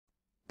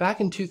Back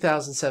in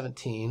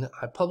 2017,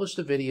 I published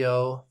a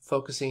video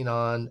focusing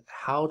on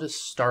how to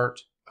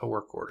start a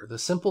work order, the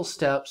simple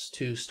steps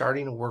to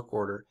starting a work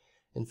order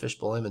in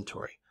Fishbowl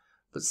Inventory.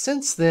 But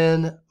since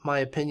then, my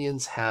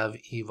opinions have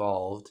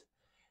evolved,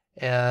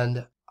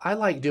 and I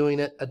like doing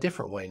it a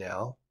different way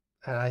now,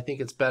 and I think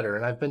it's better,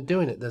 and I've been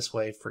doing it this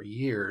way for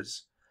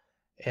years.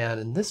 And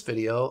in this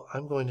video,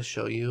 I'm going to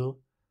show you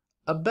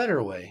a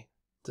better way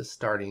to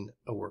starting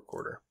a work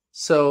order.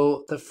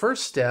 So the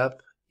first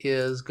step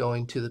is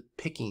going to the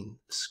picking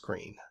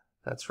screen.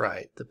 That's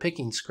right, the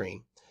picking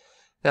screen.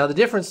 Now the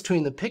difference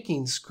between the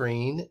picking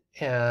screen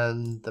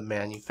and the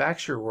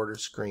manufacturer order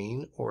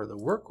screen or the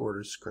work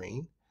order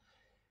screen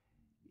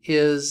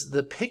is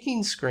the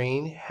picking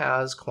screen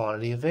has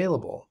quantity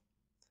available.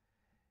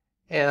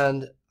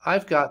 And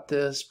I've got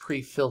this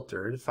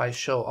pre-filtered. If I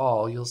show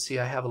all, you'll see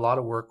I have a lot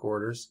of work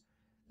orders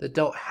that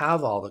don't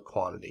have all the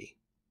quantity.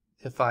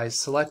 If I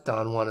select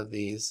on one of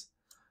these,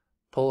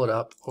 pull it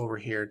up over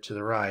here to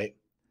the right,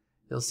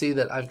 you'll see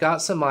that I've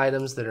got some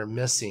items that are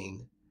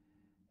missing,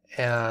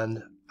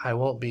 and I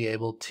won't be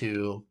able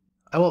to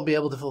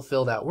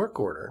fulfill that work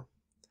order.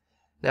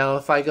 Now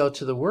if I go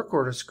to the work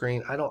order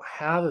screen, I don't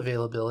have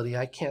availability.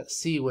 I can't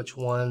see which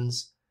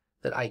ones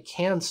that I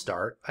can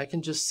start. I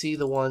can just see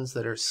the ones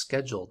that are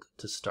scheduled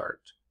to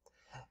start.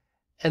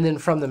 And then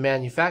from the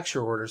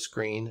manufacturer order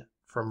screen,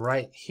 from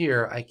right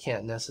here, I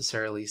can't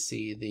necessarily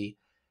see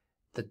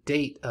the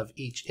date of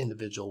each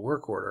individual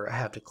work order. I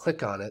have to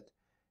click on it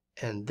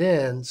and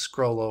then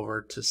scroll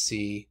over to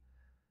see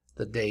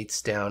the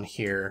dates down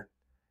here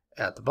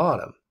at the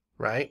bottom,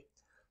 right?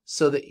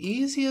 So the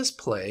easiest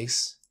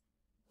place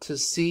to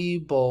see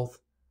both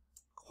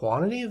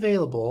quantity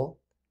available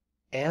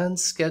and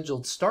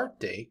scheduled start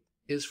date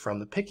is from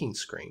the picking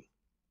screen.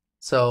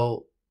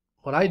 So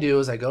what I do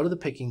is I go to the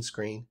picking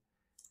screen,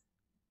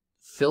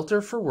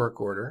 filter for work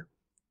order,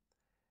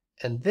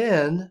 and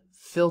then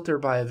filter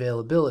by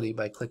availability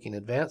by clicking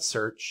Advanced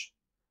Search,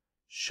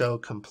 show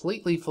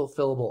completely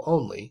fulfillable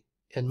only.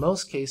 In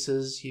most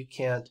cases, you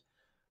can't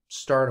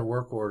start a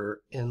work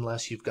order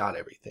unless you've got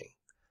everything.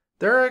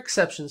 There are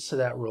exceptions to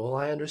that rule.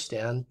 I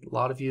understand a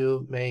lot of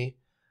you may,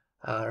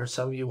 or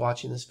some of you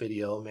watching this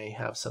video may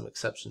have some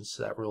exceptions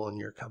to that rule in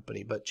your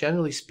company, but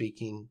generally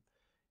speaking,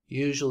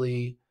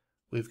 usually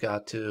we've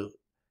got to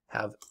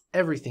have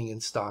everything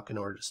in stock in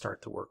order to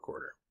start the work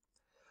order.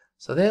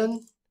 So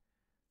then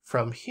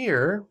from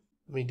here,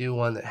 let me do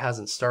one that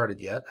hasn't started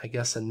yet. I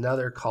guess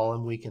another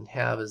column we can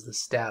have is the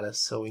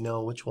status, so we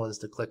know which ones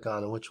to click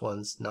on and which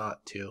ones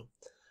not to.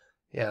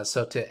 Yeah,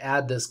 so to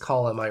add this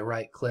column, I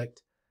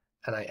right-clicked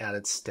and I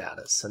added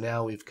status. So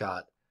now we've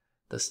got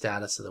the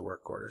status of the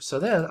work order. So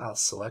then I'll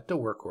select a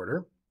work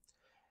order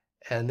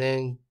and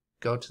then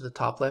go to the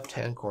top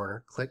left-hand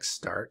corner, click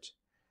Start,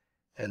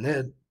 and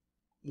then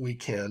we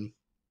can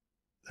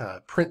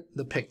print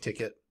the pick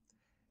ticket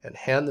and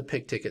hand the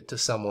pick ticket to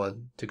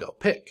someone to go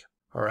pick.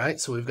 All right,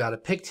 so we've got a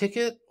pick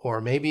ticket,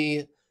 or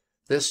maybe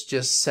this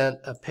just sent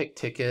a pick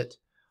ticket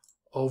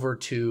over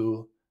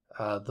to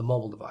the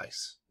mobile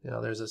device. You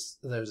know, there's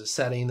a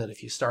setting that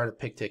if you start a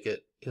pick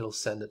ticket, it'll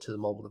send it to the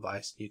mobile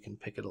device. You can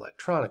pick it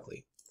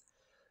electronically.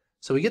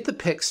 So we get the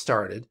pick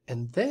started,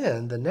 and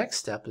then the next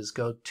step is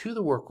go to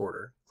the work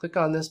order. Click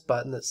on this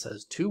button that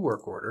says To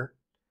Work Order,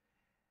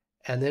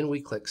 and then we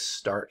click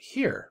Start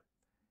Here.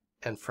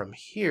 And from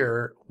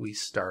here, we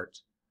start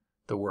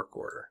the work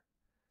order.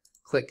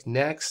 Click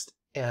Next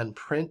and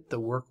print the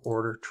Work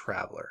Order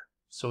Traveler.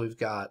 So we've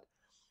got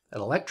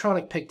an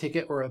electronic pick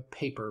ticket or a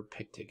paper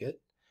pick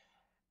ticket,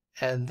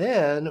 and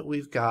then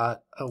we've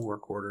got a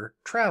Work Order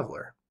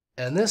Traveler.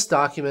 And this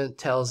document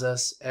tells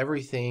us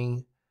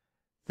everything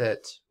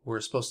that we're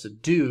supposed to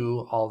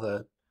do, all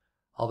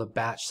the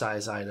batch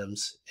size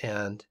items,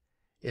 and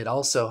it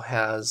also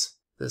has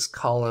this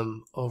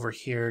column over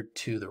here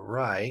to the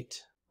right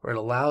where it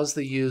allows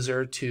the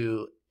user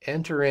to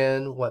enter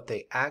in what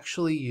they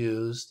actually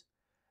used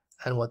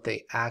and what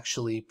they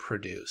actually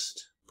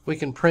produced. We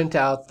can print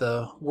out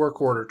the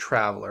Work Order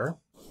Traveler,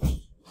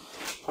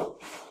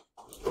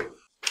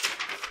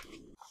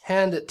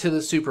 hand it to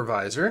the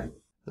supervisor.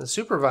 The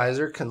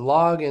supervisor can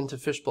log into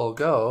Fishbowl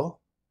Go,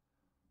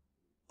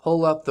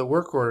 pull up the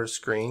work order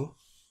screen,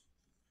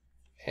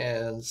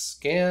 and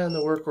scan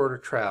the Work Order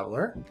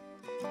Traveler.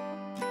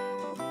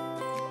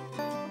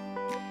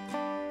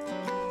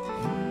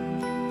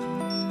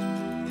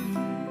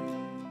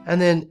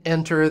 And then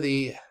enter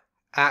the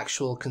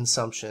actual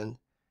consumption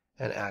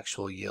and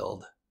actual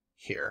yield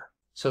here.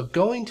 So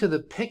going to the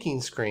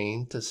picking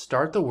screen to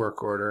start the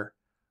work order,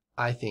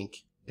 I think,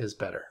 is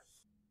better.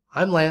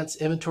 I'm Lance,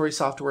 inventory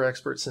software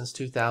expert since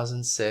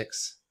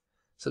 2006.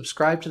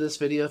 Subscribe to this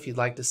video if you'd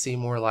like to see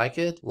more like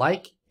it.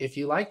 Like if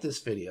you like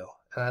this video.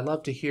 And I'd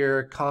love to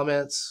hear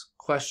comments,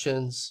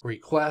 questions,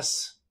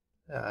 requests,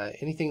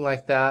 anything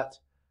like that.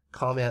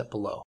 Comment below.